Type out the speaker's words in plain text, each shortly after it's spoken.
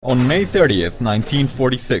On May 30th,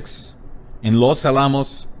 1946, in Los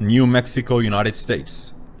Alamos, New Mexico, United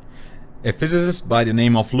States, a physicist by the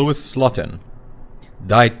name of Louis Slotin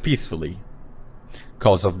died peacefully.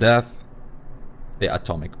 Cause of death: the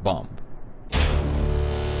atomic bomb.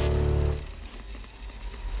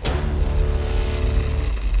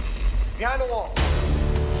 Behind the wall.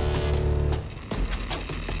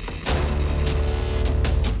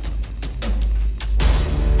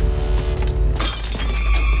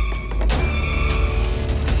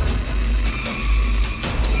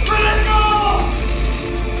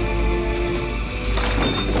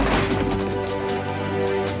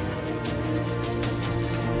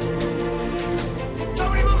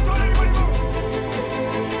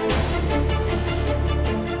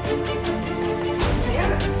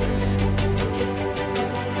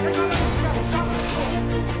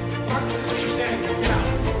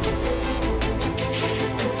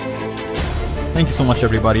 Thank you so much,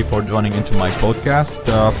 everybody, for joining into my podcast.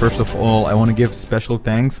 First of all, I want to give special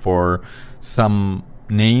thanks for some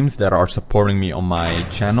names that are supporting me on my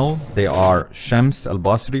channel. They are Shams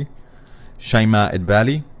Al-Basri, Shaima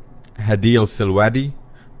Idbali, Hadi Al-Silwadi,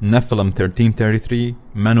 Nephilim 1333,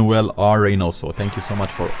 Manuel R. Reynoso. Thank you so much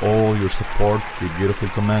for all your support, your beautiful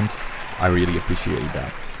comments. I really appreciate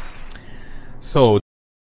that. So,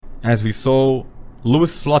 as we saw,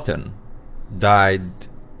 Louis Slotin died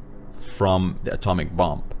from the atomic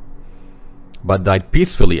bomb, but died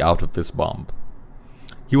peacefully out of this bomb.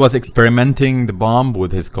 He was experimenting the bomb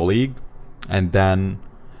with his colleague, and then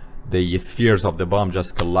the spheres of the bomb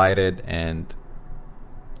just collided and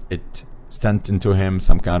it sent into him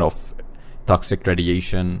some kind of toxic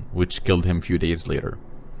radiation which killed him a few days later.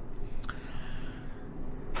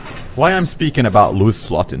 Why I'm speaking about Louis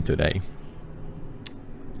Slotin today?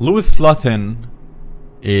 Louis Slotin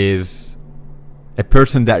is a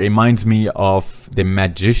person that reminds me of the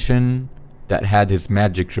magician that had his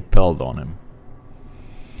magic repelled on him.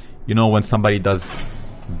 You know, when somebody does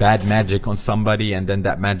bad magic on somebody and then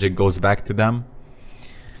that magic goes back to them?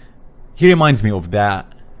 He reminds me of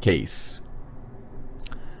that case.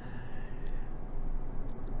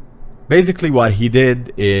 Basically what he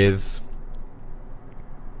did is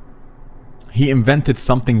he invented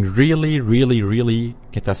something really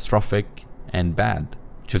catastrophic and bad,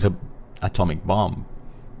 which is a atomic bomb,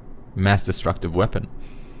 mass destructive weapon.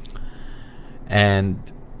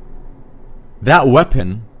 And that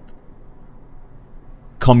weapon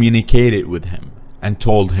communicated with him and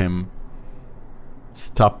told him,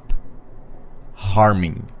 stop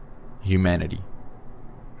harming humanity.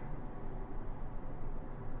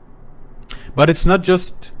 But it's not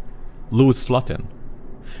just Louis Slotin.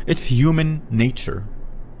 It's human nature.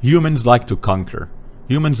 Humans like to conquer.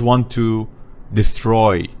 Humans want to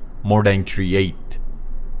destroy more than create.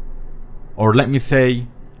 Or let me say,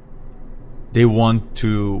 they want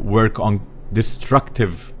to work on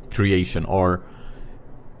destructive creation or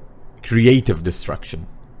creative destruction.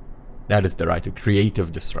 That is the right word,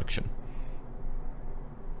 creative destruction.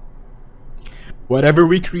 Whatever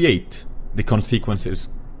we create, the consequence is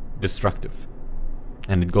destructive.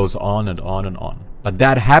 And it goes on and on and on. But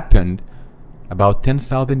that happened about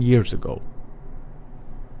 10,000 years ago.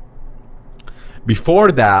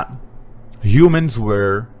 Before that, humans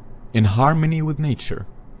were in harmony with nature.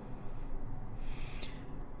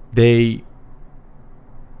 They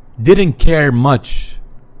didn't care much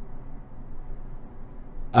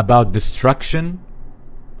about destruction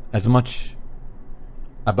as much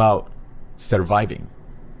about surviving.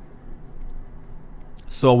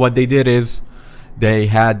 So what they did is they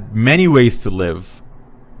had many ways to live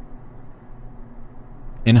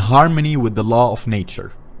in harmony with the law of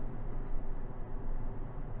nature.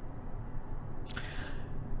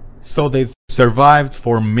 So they survived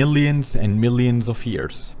for millions and millions of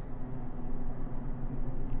years.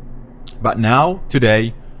 But now,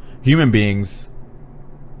 today, human beings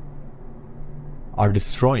are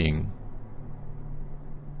destroying.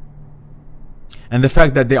 And the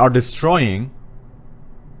fact that they are destroying,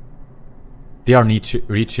 they are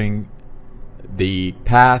reaching the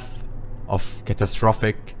path of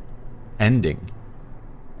catastrophic ending.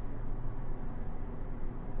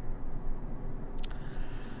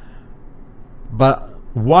 But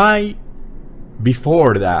why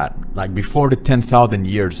before that, like before the 10,000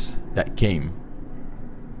 years that came,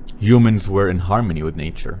 humans were in harmony with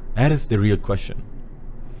nature? That is the real question.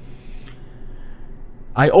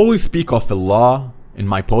 I always speak of the law in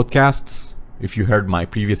my podcasts. If you heard my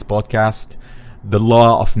previous podcast, the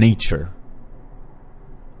law of nature.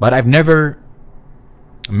 But I've never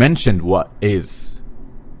mentioned what is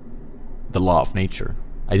the law of nature.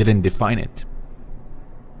 I didn't define it.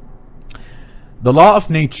 The law of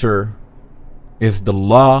nature is the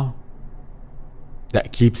law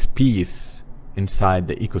that keeps peace inside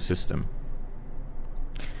the ecosystem.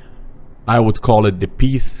 I would call it the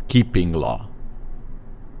peacekeeping law.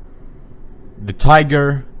 The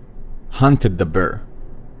tiger hunted the bear.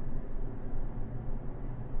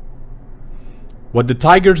 What the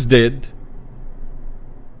tigers did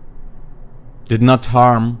not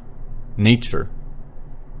harm nature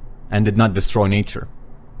and did not destroy nature.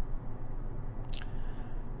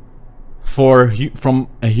 From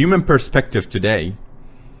a human perspective today,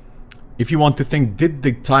 if you want to think, did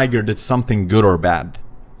the tiger did something good or bad?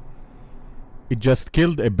 It just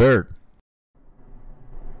killed a bird.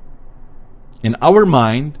 In our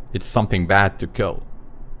mind, it's something bad to kill.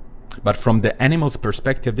 But from the animal's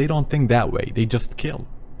perspective, they don't think that way. They just kill.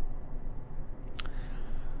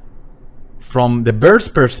 From the bird's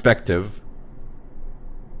perspective,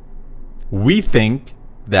 we think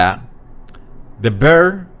that the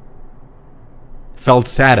bird felt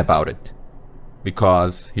sad about it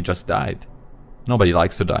because he just died. Nobody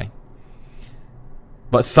likes to die.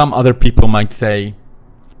 But some other people might say,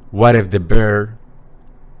 what if the bear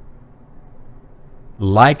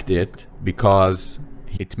liked it because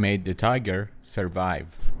it made the tiger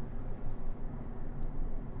survive?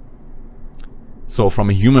 So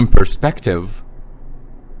from a human perspective,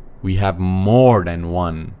 we have more than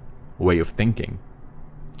one way of thinking.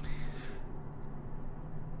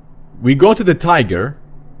 We go to the tiger.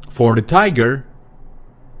 For the tiger,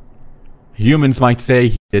 humans might say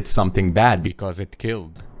he did something bad because it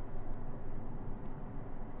killed.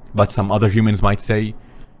 But some other humans might say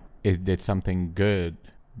it did something good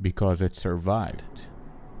because it survived.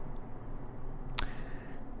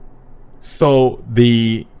 So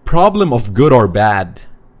the problem of good or bad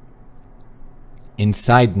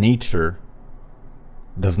inside nature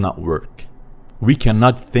does not work. We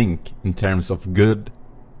cannot think in terms of good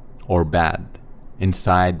or bad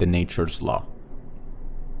inside the nature's law,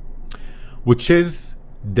 which is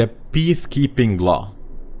the peacekeeping law.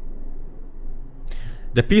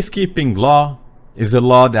 The peacekeeping law is a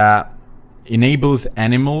law that enables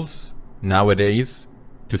animals nowadays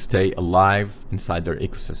to stay alive inside their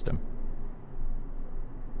ecosystem.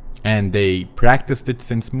 And they practiced it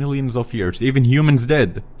since millions of years. Even humans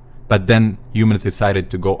did. But then humans decided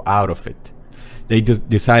to go out of it. They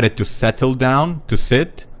decided to settle down, to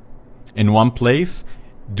sit in one place,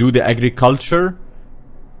 do the agriculture,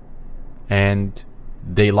 and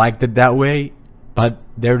they liked it that way. But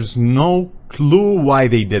there's no clue why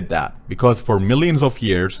they did that, because for millions of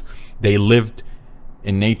years they lived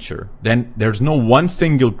in nature. Then there's no one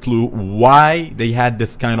single clue why they had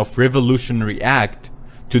this kind of revolutionary act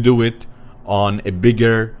to do it on a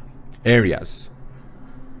bigger areas.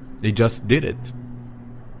 They just did it,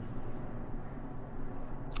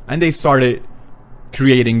 and they started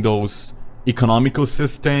creating those economical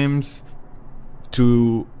systems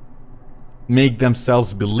to make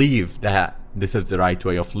themselves believe that this is the right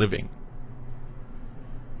way of living.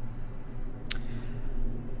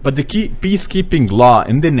 But the peacekeeping law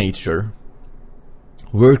in the nature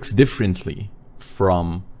works differently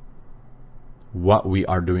from what we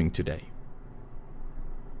are doing today.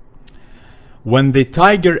 When the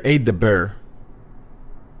tiger ate the bear,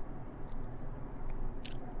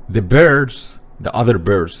 the birds, the other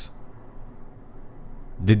birds,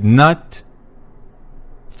 did not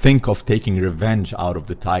think of taking revenge out of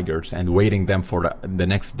the tigers and waiting them for the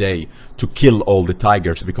next day to kill all the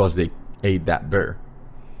tigers because they ate that bear.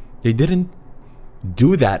 They didn't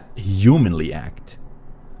do that humanly act.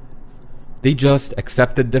 They just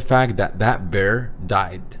accepted the fact that that bear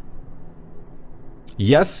died.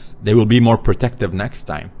 Yes, they will be more protective next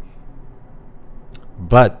time,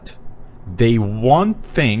 but they won't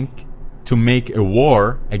think to make a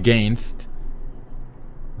war against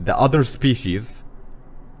the other species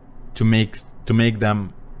to make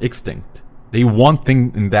them extinct. They won't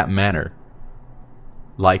think in that manner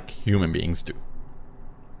like human beings do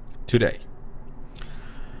today.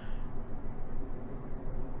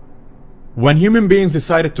 When human beings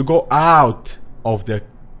decided to go out of the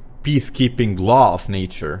peacekeeping law of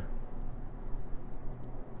nature,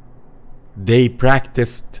 they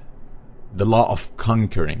practiced the law of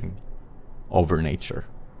conquering over nature,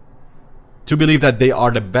 to believe that they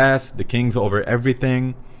are the best, the kings over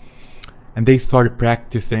everything, and they started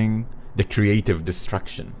practicing the creative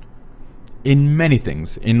destruction in many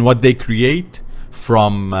things, in what they create,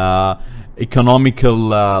 from economical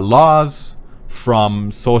laws,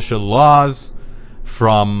 from social laws,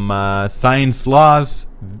 from science laws.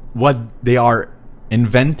 What they are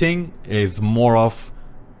inventing is more of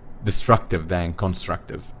destructive than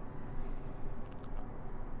constructive.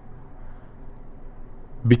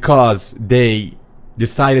 because they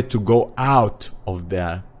decided to go out of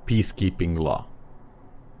the peacekeeping law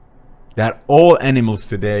that all animals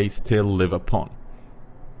today still live upon,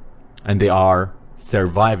 and they are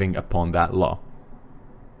surviving upon that law.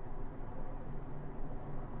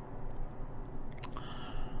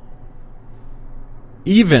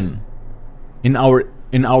 Even in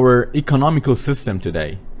our economical system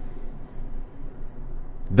today,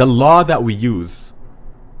 the law that we use,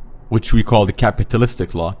 which we call the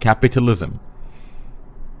capitalistic law, capitalism,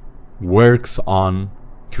 works on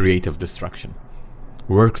creative destruction,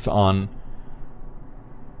 works on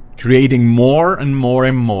creating more and more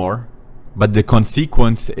and more, but the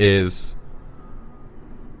consequence is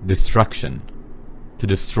destruction, to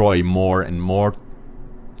destroy more and more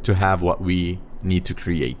to have what we need to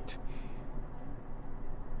create.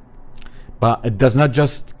 But it does not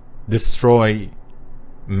just destroy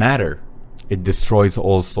matter, it destroys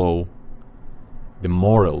also the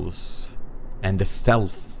morals and the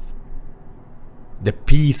self, the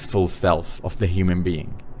peaceful self of the human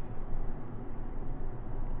being.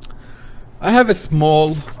 I have a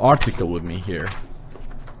small article with me here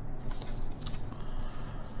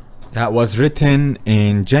that was written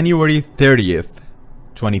in January 30th,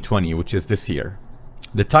 2020, which is this year.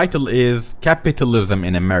 The title is Capitalism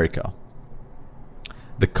in America,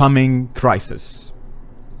 the Coming Crisis.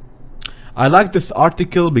 I like this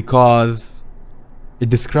article because it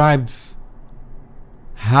describes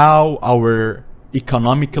how our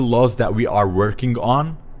economical laws that we are working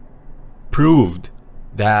on proved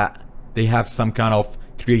that they have some kind of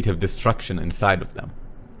creative destruction inside of them,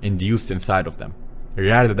 induced inside of them,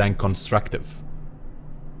 rather than constructive.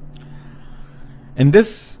 In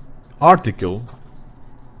this article,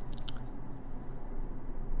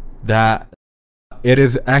 that it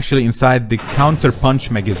is actually inside the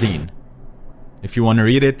Counterpunch magazine. If you want to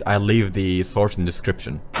read it, I'll leave the source in the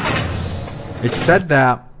description. It said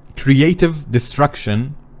that creative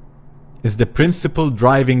destruction is the principal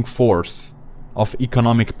driving force of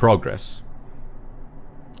economic progress,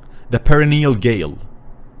 the perennial gale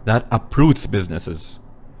that uproots businesses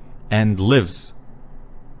and lives,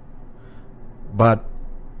 but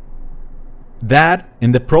that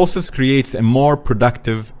in the process creates a more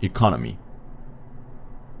productive economy.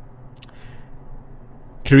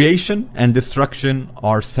 Creation and destruction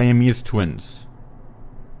are Siamese twins.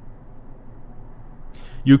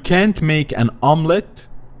 You can't make an omelette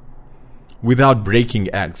without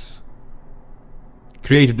breaking eggs.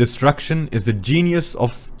 Creative destruction is the genius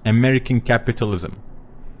of American capitalism,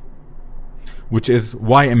 which is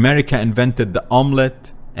why America invented the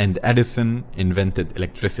omelette and Edison invented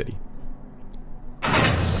electricity.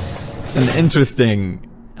 It's an interesting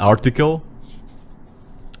article.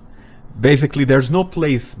 Basically, there's no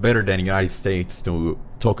place better than the United States to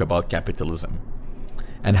talk about capitalism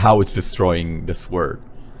and how it's destroying this world.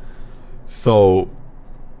 So,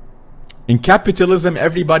 in capitalism,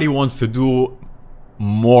 everybody wants to do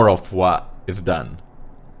more of what is done.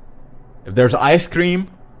 If there's ice cream,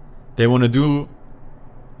 they want to do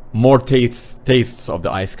more tastes of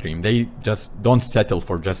the ice cream. They just don't settle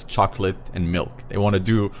for just chocolate and milk. They want to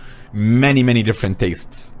do many different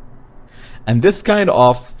tastes. And this kind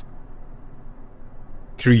of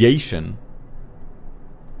creation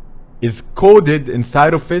is coded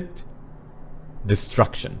inside of it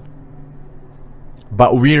destruction.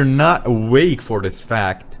 But we're not awake for this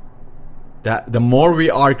fact that the more we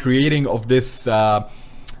are creating of this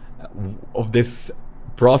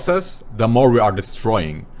process, the more we are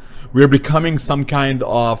destroying. We're becoming some kind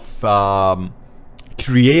of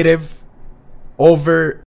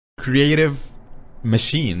over creative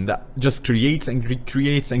machine that just creates and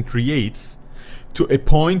creates and creates, to a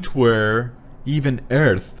point where even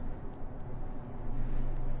Earth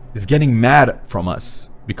is getting mad from us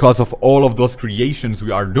because of all of those creations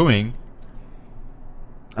we are doing,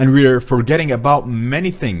 and we're forgetting about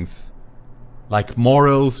many things like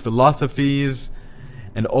morals, philosophies,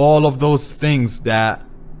 and all of those things that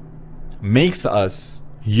makes us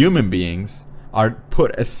human beings are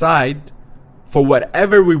put aside for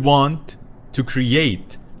whatever we want to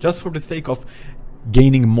create, just for the sake of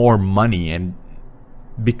gaining more money and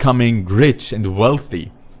becoming rich and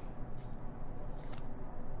wealthy.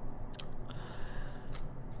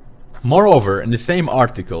 Moreover, in the same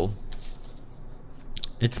article,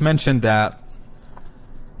 it's mentioned that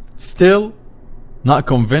still not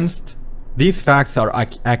convinced these facts are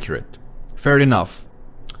accurate. Fair enough.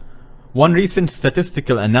 One recent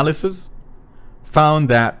statistical analysis found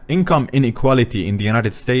that income inequality in the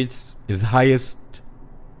United States is highest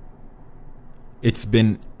it's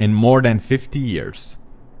been in more than 50 years.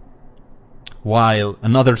 while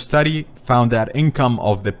another study found that income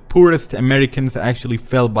of the poorest Americans actually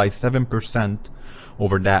fell by 7%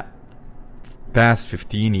 over that past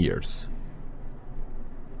 15 years.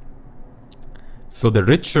 So the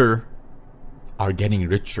richer are getting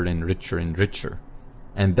richer and richer and richer,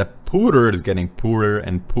 and the poorer is getting poorer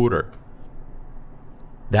and poorer.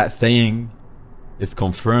 That saying is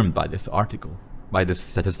confirmed by this article, by this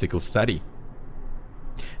statistical study.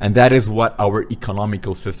 And that is what our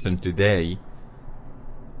economical system today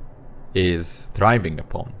is thriving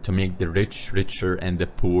upon, to make the rich richer and the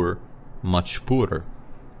poor much poorer.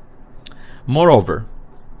 Moreover,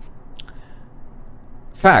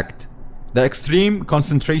 fact, the extreme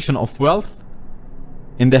concentration of wealth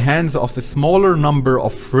in the hands of a smaller number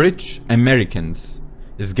of rich Americans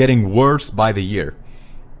is getting worse by the year.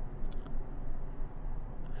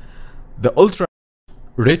 The ultra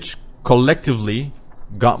rich collectively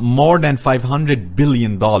got more than $500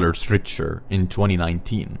 billion richer in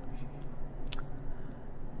 2019.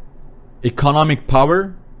 Economic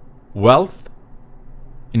power, wealth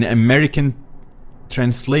in American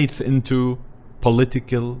translates into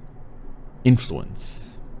political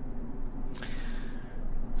influence.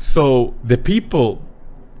 So the people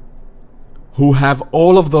who have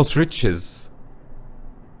all of those riches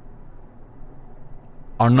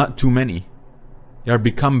are not too many. They are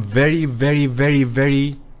become very, very, very,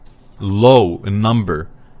 very low in number.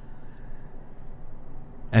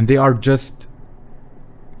 And they are just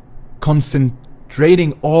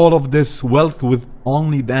concentrating all of this wealth with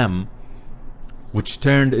only them, which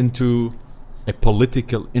turned into a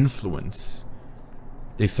political influence.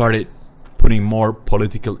 They started putting more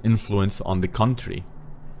political influence on the country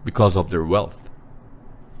because of their wealth.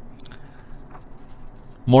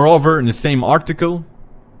 Moreover, in the same article,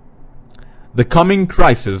 the coming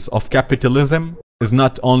crisis of capitalism is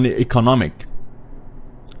not only economic,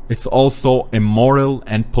 it's also a moral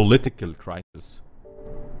and political crisis.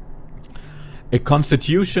 A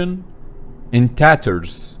constitution in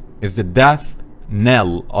tatters is the death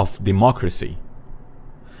knell of democracy.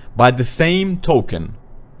 By the same token,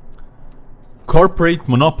 corporate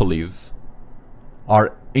monopolies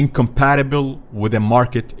are incompatible with a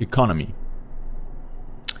market economy.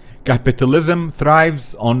 Capitalism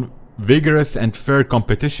thrives on vigorous and fair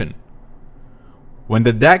competition. When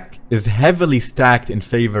the deck is heavily stacked in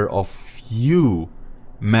favor of few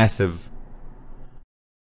massive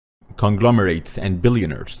conglomerates and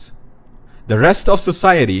billionaires, the rest of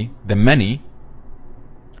society, the many,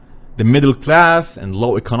 the middle class and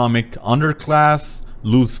low economic underclass,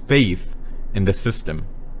 lose faith in the system.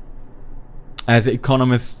 As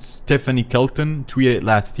economist Stephanie Kelton tweeted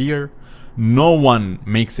last year, no one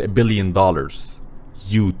makes $1 billion.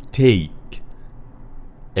 You take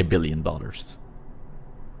 $1 billion.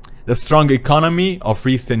 The strong economy of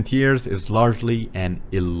recent years is largely an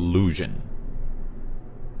illusion.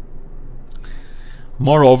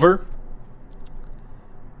 Moreover,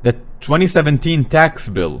 the 2017 tax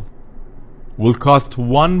bill will cost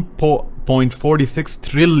 $1.46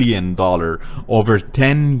 trillion over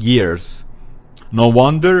 10 years. No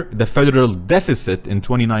wonder the federal deficit in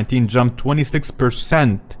 2019 jumped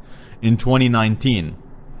 26% in 2019.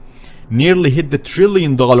 Nearly hit the $1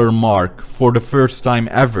 trillion mark for the first time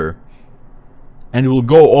ever, and will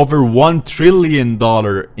go over $1 trillion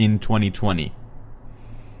in 2020.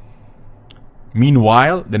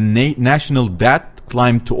 Meanwhile, the national debt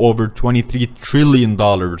climbed to over $23 trillion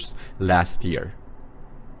last year.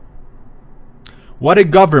 What a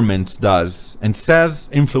government does and says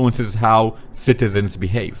influences how citizens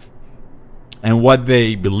behave and what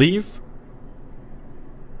they believe.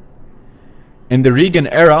 In the Reagan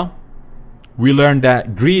era, we learned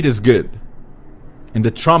that greed is good. In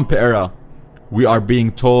the Trump era, we are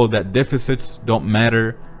being told that deficits don't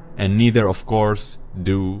matter, and neither, of course,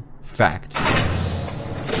 do facts.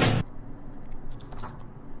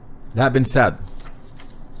 That being said,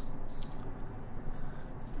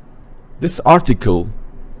 this article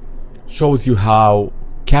shows you how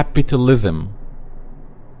capitalism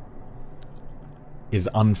is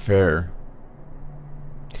unfair.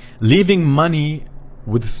 Leaving money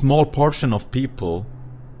with a small portion of people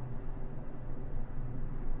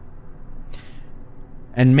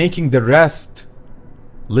and making the rest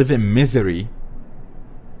live in misery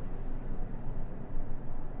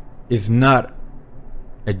is not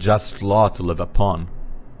a just law to live upon.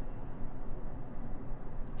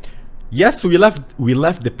 Yes, we left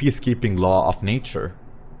the peacekeeping law of nature,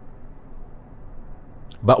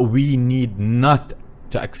 but we need not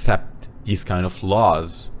to accept these kind of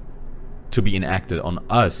laws to be enacted on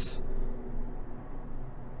us.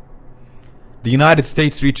 The United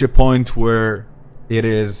States reached a point where it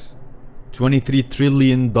is $23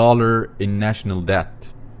 trillion in national debt.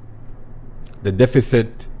 The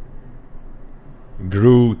deficit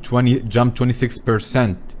jumped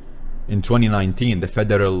 26% in 2019, the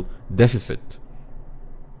federal deficit,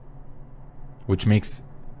 which makes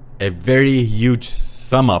a very huge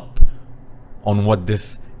sum up on what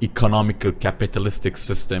this economical capitalistic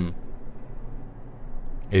system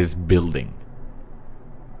is building.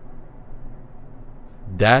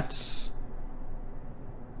 That's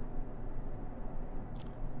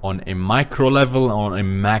on a micro level, on a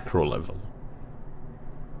macro level.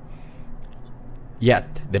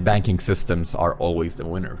 Yet, the banking systems are always the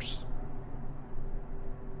winners.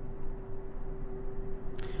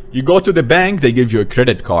 You go to the bank, they give you a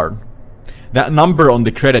credit card. That number on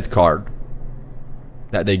the credit card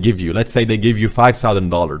that they give you, let's say they give you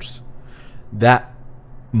 $5,000. That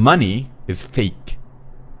money is fake.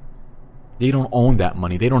 They don't own that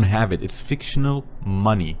money. They don't have it. It's fictional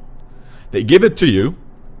money. They give it to you.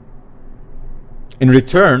 In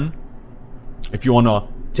return, if you want to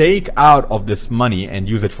take out of this money and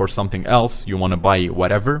use it for something else, you want to buy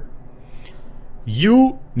whatever,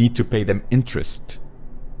 you need to pay them interest.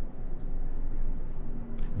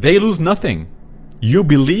 They lose nothing. You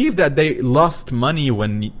believe that they lost money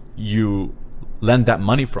when you lend that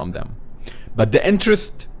money from them. But the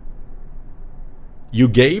interest you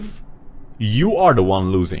gave, you are the one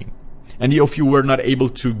losing. And if you were not able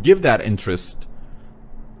to give that interest,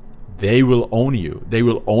 they will own you. They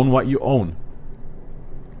will own what you own.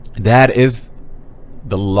 That is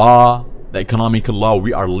the law, the economical law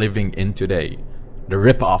we are living in today. The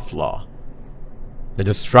rip-off law. The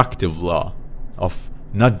destructive law of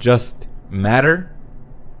not just matter,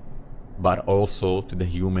 but also to the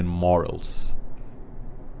human morals.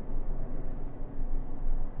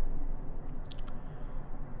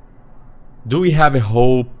 Do we have a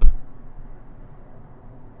hope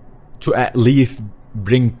to at least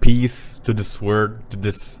bring peace to this world, to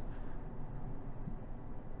this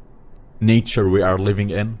nature we are living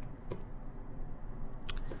in?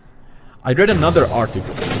 I read another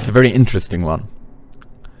article. It's a very interesting one.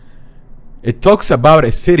 It talks about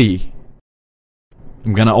a city.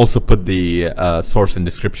 I'm gonna also put the source in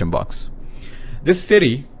description box. This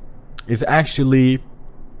city is actually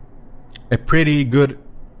a pretty good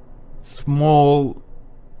small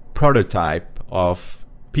prototype of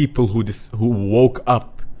people who woke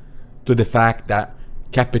up to the fact that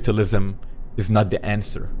capitalism is not the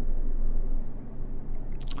answer.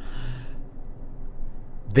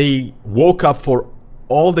 They woke up for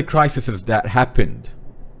all the crises that happened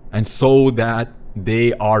and saw that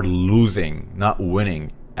they are losing, not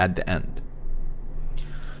winning at the end.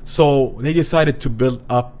 So they decided to build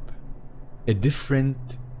up a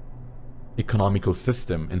different economical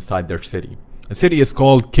system inside their city. The city is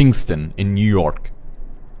called Kingston in New York.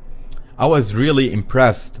 I was really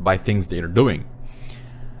impressed by things they are doing.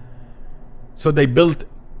 So they built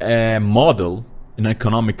a model, an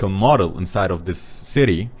economical model inside of this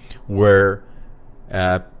city where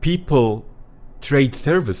people trade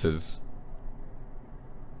services.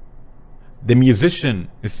 The musician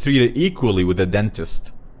is treated equally with the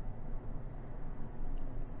dentist.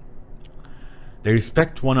 They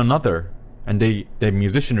respect one another, and the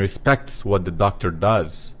musician respects what the doctor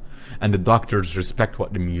does, and the doctors respect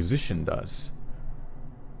what the musician does.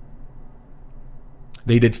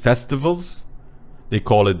 They did festivals. They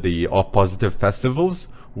call it the positive festivals,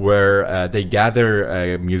 where they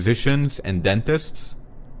gather musicians and dentists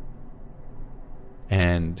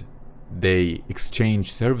and they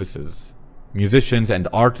exchange services. Musicians and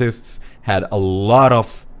artists had a lot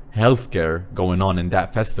of healthcare going on in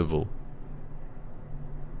that festival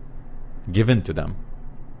given to them.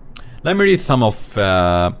 Let me read some of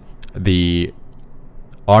the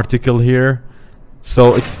article here.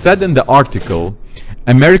 So it's said in the article,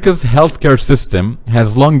 America's healthcare system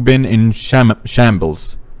has long been in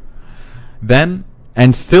shambles. Then,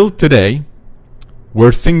 and still today,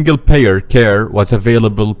 where single-payer care was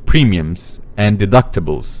available, premiums and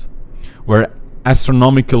deductibles were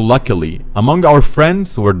astronomical. Luckily, among our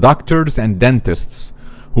friends were doctors and dentists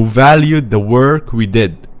who valued the work we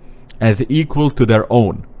did as equal to their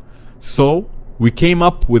own. So, we came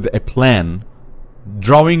up with a plan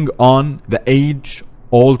drawing on the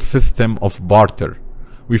age-old system of barter.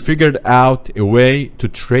 We figured out a way to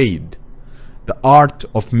trade the art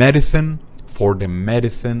of medicine for the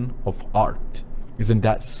medicine of art. Isn't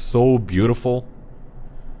that so beautiful?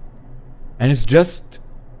 And it's just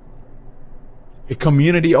a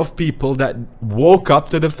community of people that woke up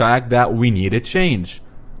to the fact that we need a change.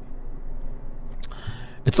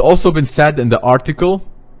 It's also been said in the article,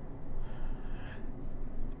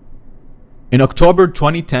 In October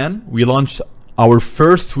 2010, we launched our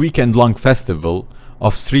first weekend-long festival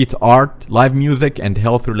of street art, live music, and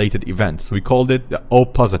health-related events. We called it the O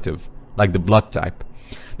Positive, like the blood type.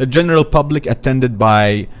 The general public attended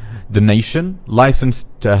by donation.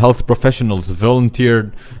 Licensed health professionals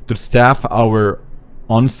volunteered to staff our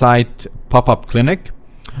on-site pop-up clinic.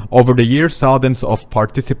 Over the years, thousands of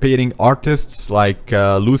participating artists like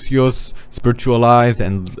Lucius, Spiritualized,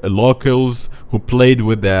 and locals who played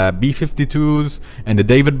with the B-52s and the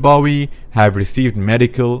David Bowie have received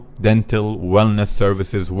medical, dental, wellness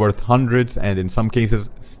services worth hundreds and in some cases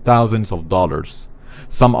thousands of dollars.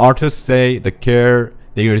 Some artists say the care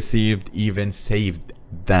they received even saved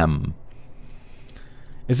them.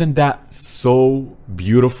 Isn't that so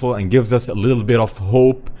beautiful and gives us a little bit of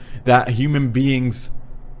hope that human beings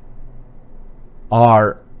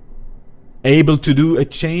are able to do a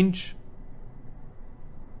change?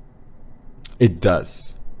 It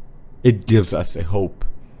does. It gives us a hope.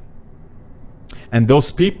 And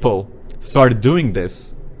those people started doing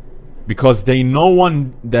this because they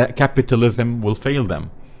know that capitalism will fail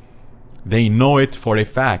them. They know it for a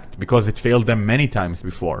fact because it failed them many times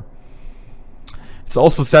before. It's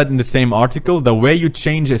also said in the same article, the way you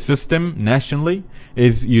change a system nationally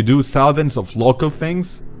is you do thousands of local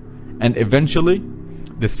things and eventually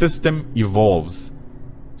the system evolves.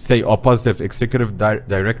 Say O Positive Executive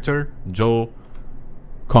Director Joe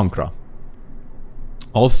Concra.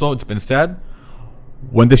 Also, it's been said,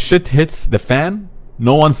 when the shit hits the fan,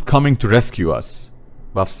 no one's coming to rescue us.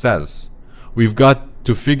 Buff says, we've got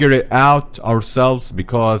to figure it out ourselves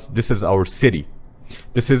because this is our city.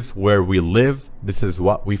 This is where we live. This is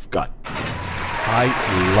what we've got. I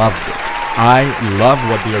love this. I love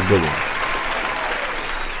what they are doing.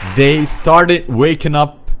 They started waking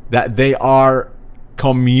up that they are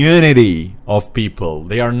community of people.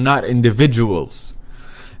 They are not individuals.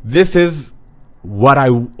 This is what I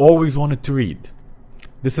always wanted to read.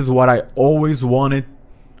 This is what I always wanted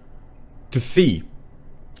to see.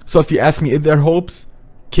 So if you ask me if there are hopes,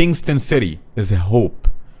 Kingston City is a hope.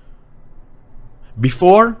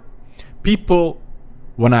 Before, people,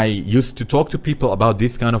 when I used to talk to people about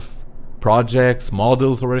these kind of projects,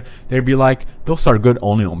 models, or they'd be like, those are good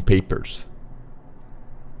only on papers.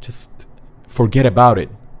 Just forget about it.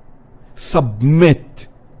 Submit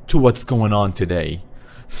to what's going on today.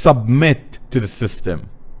 Submit to the system.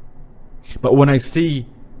 But when I see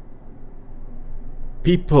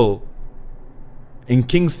people in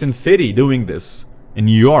Kingston City doing this, in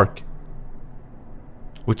New York,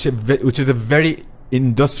 which is a very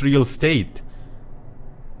industrial state,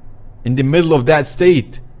 in the middle of that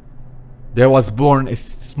state, there was born a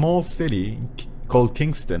small city called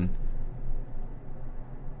Kingston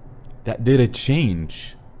that did a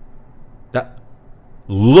change, that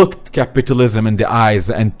looked capitalism in the eyes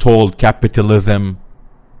and told capitalism,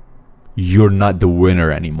 you're not the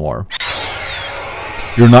winner anymore.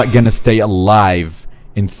 You're not gonna stay alive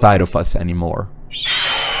inside of us anymore.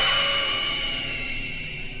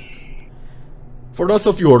 For those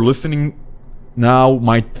of you who are listening now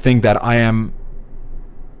might think that I am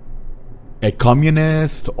a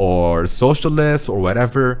communist or socialist or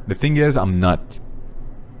whatever. The thing is, I'm not.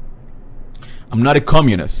 I'm not a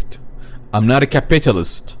communist. I'm not a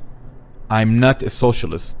capitalist. I'm not a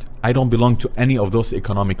socialist. I don't belong to any of those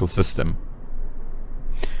economical systems.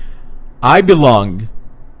 I belong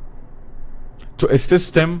to a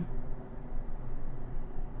system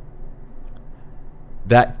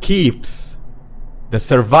that keeps the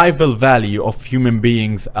survival value of human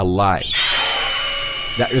beings alive,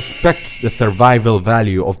 that respects the survival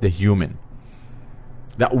value of the human,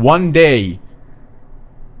 that one day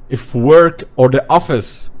if work or the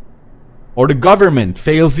office or the government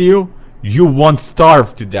fails you, you won't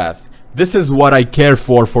starve to death. This is what I care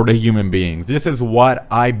for the human beings. This is what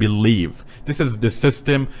I believe. This is the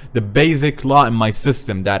system, the basic law in my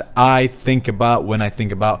system that I think about when I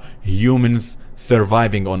think about humans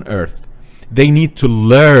surviving on Earth. They need to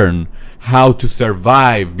learn how to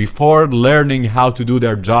survive before learning how to do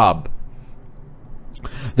their job.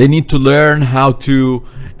 They need to learn how to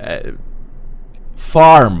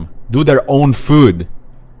farm, do their own food,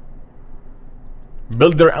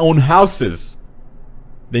 build their own houses.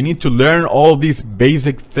 They need to learn all these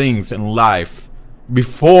basic things in life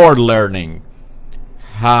before learning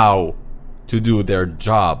how to do their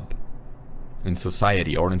job in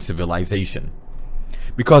society or in civilization.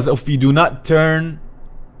 Because if we do not turn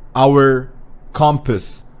our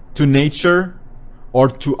compass to nature or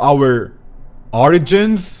to our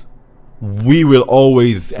origins, we will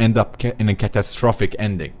always end up in a catastrophic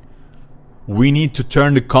ending. We need to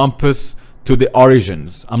turn the compass to the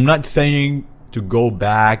origins. I'm not saying to go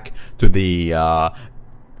back to the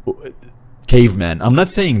caveman. I'm not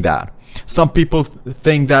saying that. Some people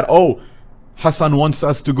think that, oh, Hassan wants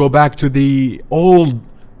us to go back to the old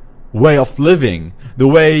way of living, the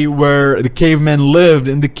way where the cavemen lived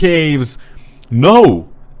in the caves. No,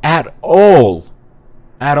 at all.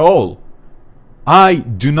 At all. I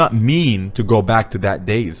do not mean to go back to that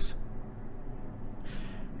days.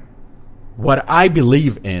 What I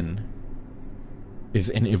believe in is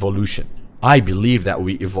in evolution. I believe that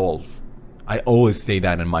we evolve. I always say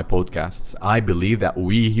that in my podcasts. I believe that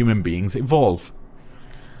we human beings evolve.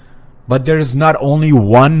 But there is not only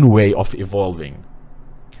one way of evolving.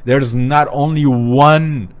 There is not only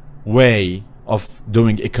one way of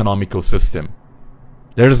doing economical system.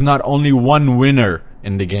 There is not only one winner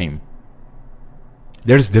in the game.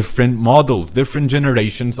 There's different models. Different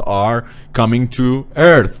generations are coming to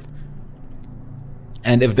Earth.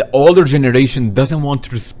 And if the older generation doesn't want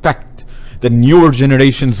to respect the newer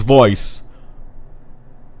generation's voice,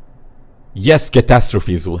 yes,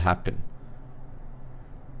 catastrophes will happen.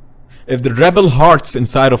 If the rebel hearts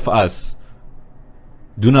inside of us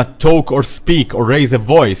do not talk or speak or raise a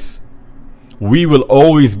voice, we will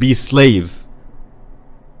always be slaves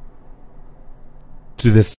to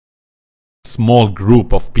this small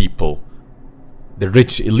group of people, the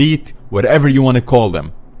rich elite, whatever you want to call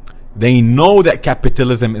them. They know that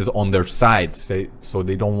capitalism is on their side, so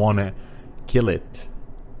they don't want to kill it.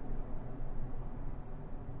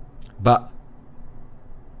 But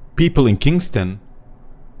people in Kingston,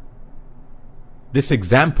 this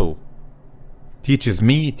example teaches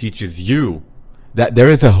me, teaches you, that there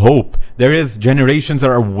is a hope. There is generations that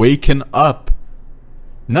are waking up.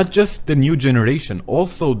 Not just the new generation,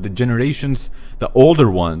 also the generations, the older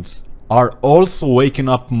ones, are also waking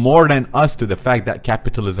up more than us to the fact that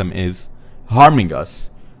capitalism is harming us.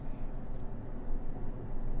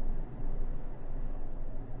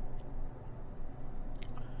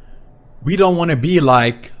 We don't want to be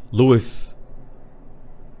like Lewis,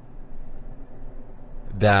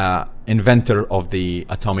 the inventor of the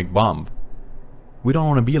atomic bomb. We don't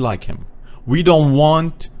want to be like him. We don't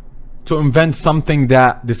want to invent something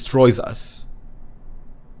that destroys us.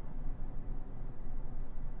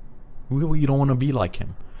 We don't want to be like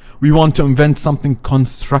him. We want to invent something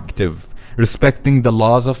constructive, respecting the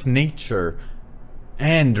laws of nature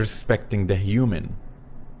and respecting the human.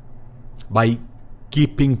 By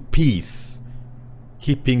keeping peace,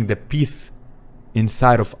 keeping the peace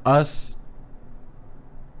inside of us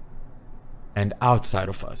and outside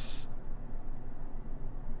of us.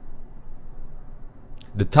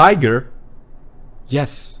 The tiger,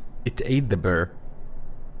 yes, it ate the bear.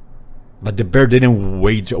 But the bear didn't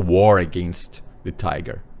wage a war against the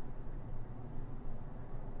tiger.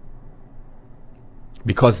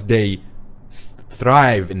 Because they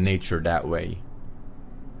thrive in nature that way.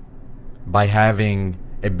 By having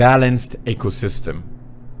a balanced ecosystem.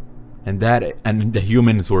 And the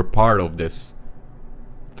humans were part of this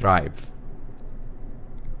thrive.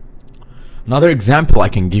 Another example I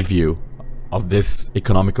can give you of this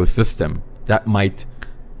economical system that might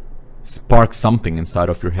spark something inside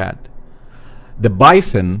of your head. The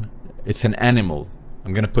bison, it's an animal.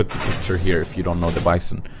 I'm gonna put the picture here if you don't know the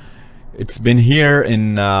bison. It's been here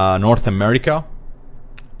in North America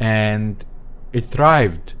and it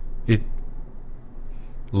thrived. It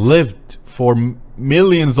lived for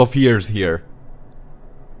millions of years here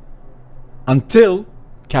until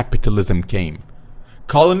capitalism came.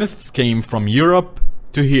 Colonists came from Europe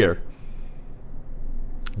to here.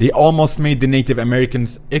 They almost made the Native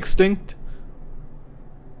Americans extinct.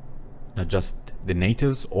 Not just the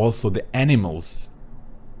natives, also the animals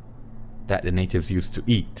that the natives used to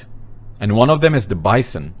eat. And one of them is the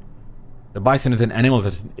bison. The bison is an animal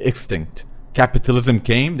that's extinct. Capitalism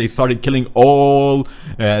came, they started killing all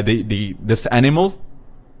this animal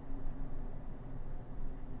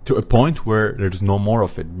to a point where there's no more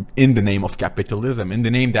of it, in the name of capitalism, in the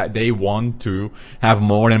name that they want to have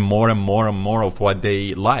more and more and more and more of what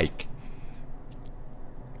they like.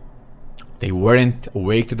 They weren't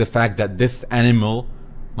awake to the fact that this animal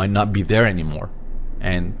might not be there anymore,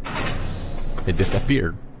 and it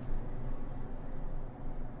disappeared.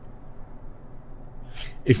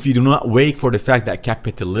 If you do not wake for the fact that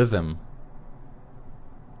capitalism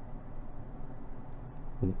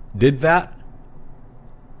did that,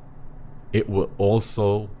 it will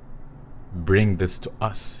also bring this to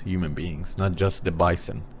us human beings, not just the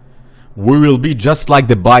bison. We will be just like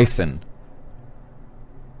the bison,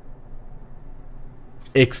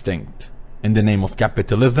 extinct in the name of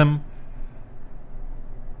capitalism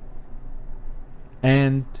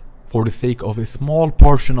and for the sake of a small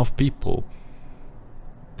portion of people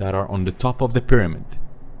that are on the top of the pyramid.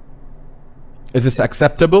 Is this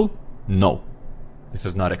acceptable? No, this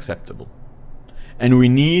is not acceptable. And we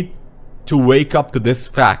need to wake up to this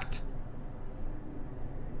fact.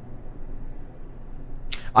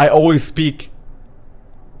 I always speak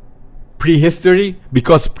prehistory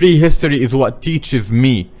because prehistory is what teaches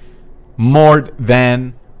me more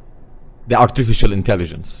than the artificial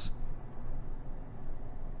intelligence.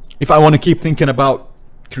 If I want to keep thinking about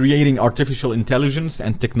creating artificial intelligence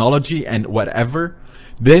and technology and whatever,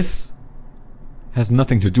 this has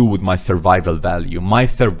nothing to do with my survival value. My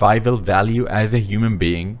survival value as a human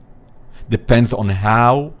being depends on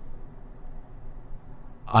how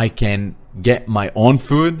I can get my own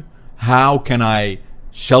food, how can I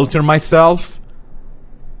shelter myself.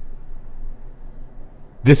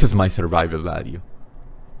 This is my survival value.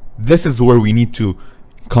 This is where we need to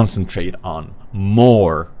concentrate on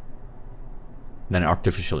more than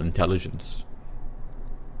artificial intelligence.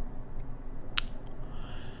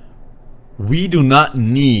 We do not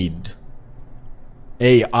need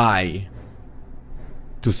AI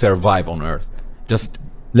to survive on Earth. Just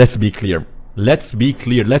let's be clear. Let's be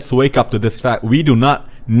clear. Let's wake up to this fact. We do not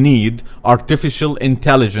need artificial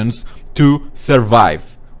intelligence to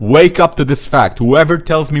survive. Wake up to this fact. Whoever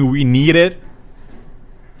tells me we need it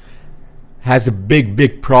has a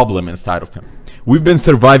big problem inside of him. We've been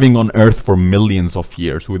surviving on Earth for millions of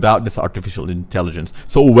years without this artificial intelligence.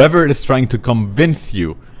 So whoever is trying to convince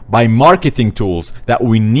you by marketing tools that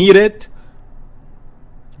we need it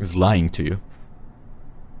is lying to you.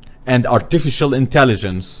 And artificial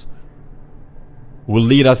intelligence will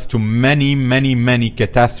lead us to many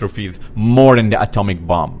catastrophes, more than the atomic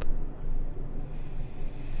bomb.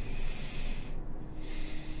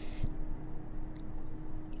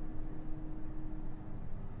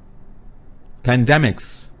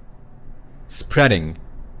 Pandemics spreading.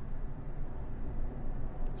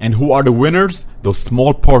 And who are the winners? Those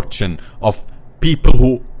small portion of people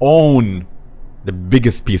who own the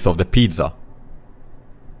biggest piece of the pizza.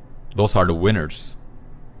 Those are the winners.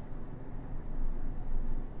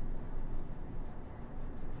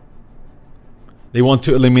 They want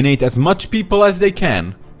to eliminate as much people as they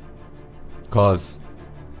can because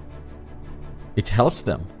it helps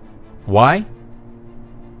them. Why?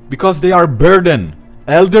 Because they are burden.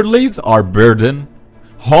 Elderlies are burden.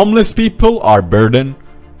 Homeless people are burden.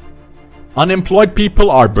 Unemployed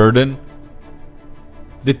people are burden.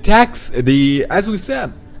 The tax, as we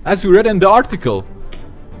said, as we read in the article,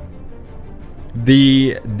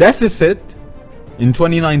 the deficit in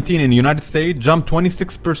 2019 in the United States jumped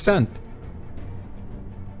 26%.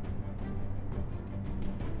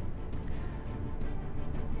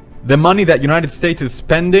 The money that United States is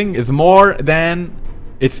spending is more than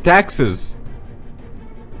its taxes.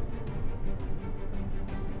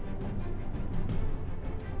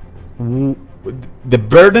 The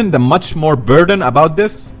burden, the much more burden about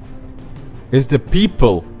this is the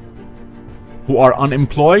people who are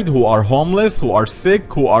unemployed, who are homeless, who are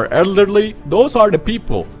sick, who are elderly. Those are the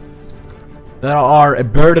people that are a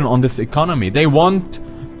burden on this economy. They want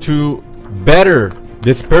to better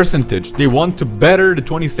this percentage. They want to better the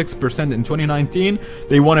 26% in 2019.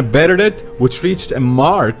 They want to better it, which reached a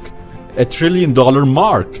mark, $1 trillion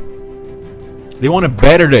mark. They want to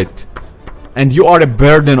better it. And you are a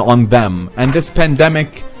burden on them. And this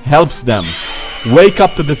pandemic helps them. Wake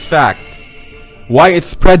up to this fact. Why it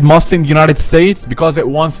spread most in the United States? Because it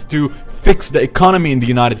wants to fix the economy in the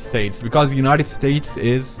United States. Because the United States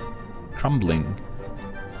is crumbling.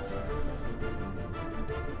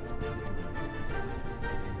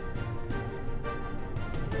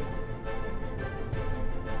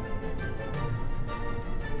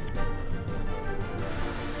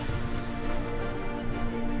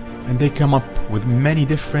 And they come up with many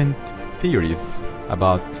different theories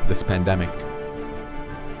about this pandemic.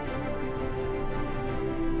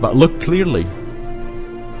 But look clearly,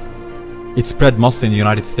 it spread most in the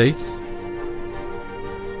United States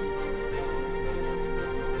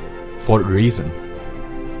for a reason.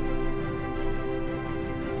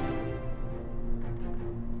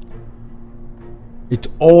 It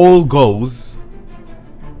all goes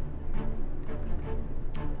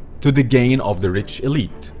to the gain of the rich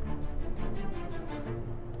elite.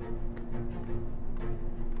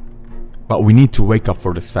 But we need to wake up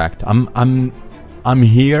for this fact. I'm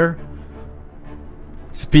here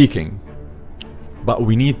speaking, but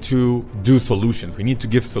we need to do solutions. We need to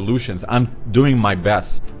give solutions. I'm doing my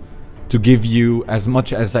best to give you as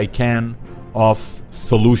much as I can of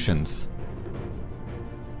solutions.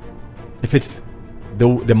 If it's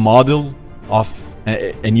the model of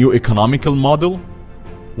a new economical model,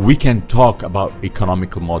 we can talk about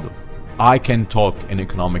economical model. I can talk in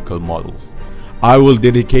economical models. I will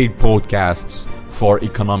dedicate podcasts for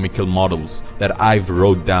economical models that I've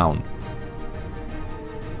wrote down.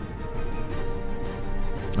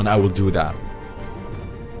 And I will do that.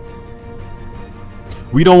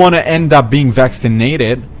 We don't want to end up being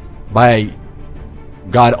vaccinated by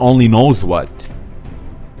God only knows what.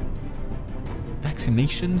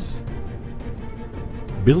 Vaccinations?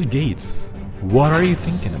 Bill Gates, what are you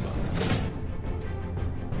thinking about?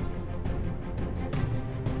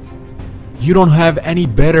 You don't have any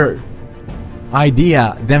better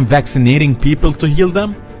idea than vaccinating people to heal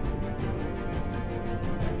them?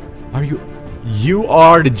 You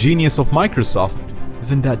are the genius of Microsoft.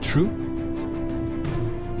 Isn't that true?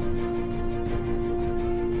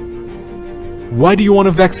 Why do you want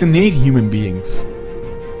to vaccinate human beings?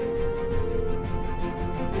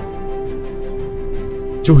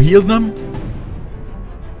 To heal them?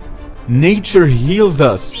 Nature heals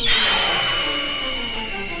us.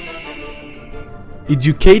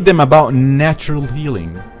 Educate them about natural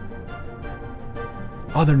healing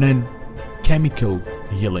other than chemical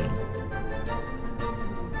healing.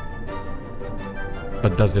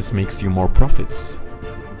 But does this make you more profits?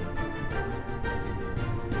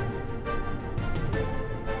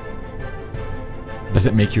 Does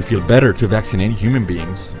it make you feel better to vaccinate human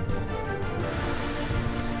beings?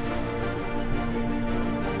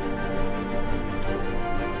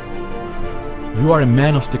 You are a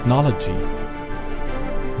man of technology.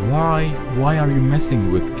 Why are you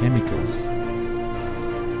messing with chemicals?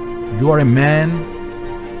 You are a man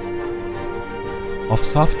of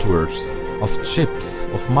softwares, of chips,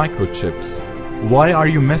 of microchips. Why are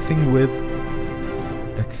you messing with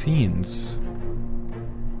vaccines?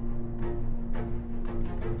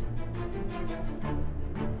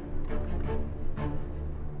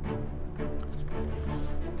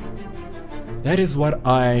 That is what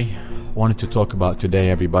I wanted to talk about today,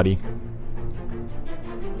 everybody.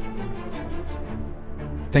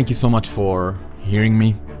 Thank you so much for hearing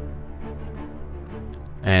me.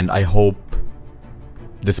 And I hope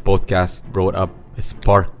this podcast brought up a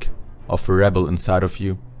spark of a rebel inside of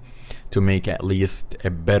you to make at least a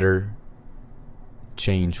better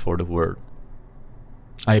change for the world.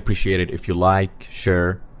 I appreciate it if you like,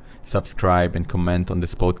 share, subscribe, and comment on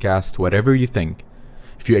this podcast, whatever you think.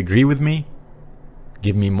 If you agree with me,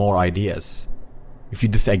 give me more ideas. If you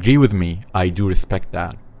disagree with me, I do respect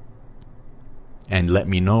that. And let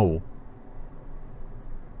me know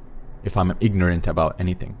if I'm ignorant about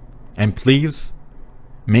anything. And please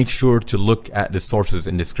make sure to look at the sources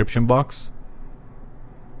in the description box,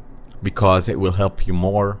 because it will help you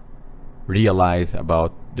more realize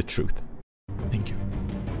about the truth. Thank you.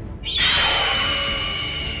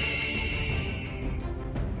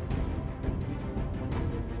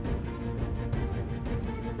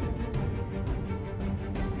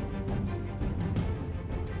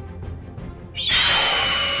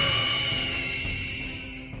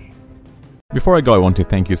 Before I go, I want to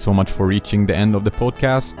thank you so much for reaching the end of the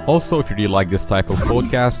podcast. Also, if you really like this type of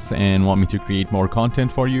podcasts and want me to create more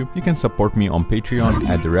content for you, you can support me on Patreon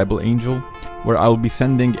at The Rebel Angel, where I will be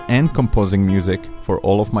sending and composing music for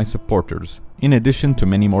all of my supporters, in addition to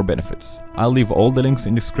many more benefits. I'll leave all the links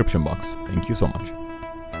in the description box. Thank you so much.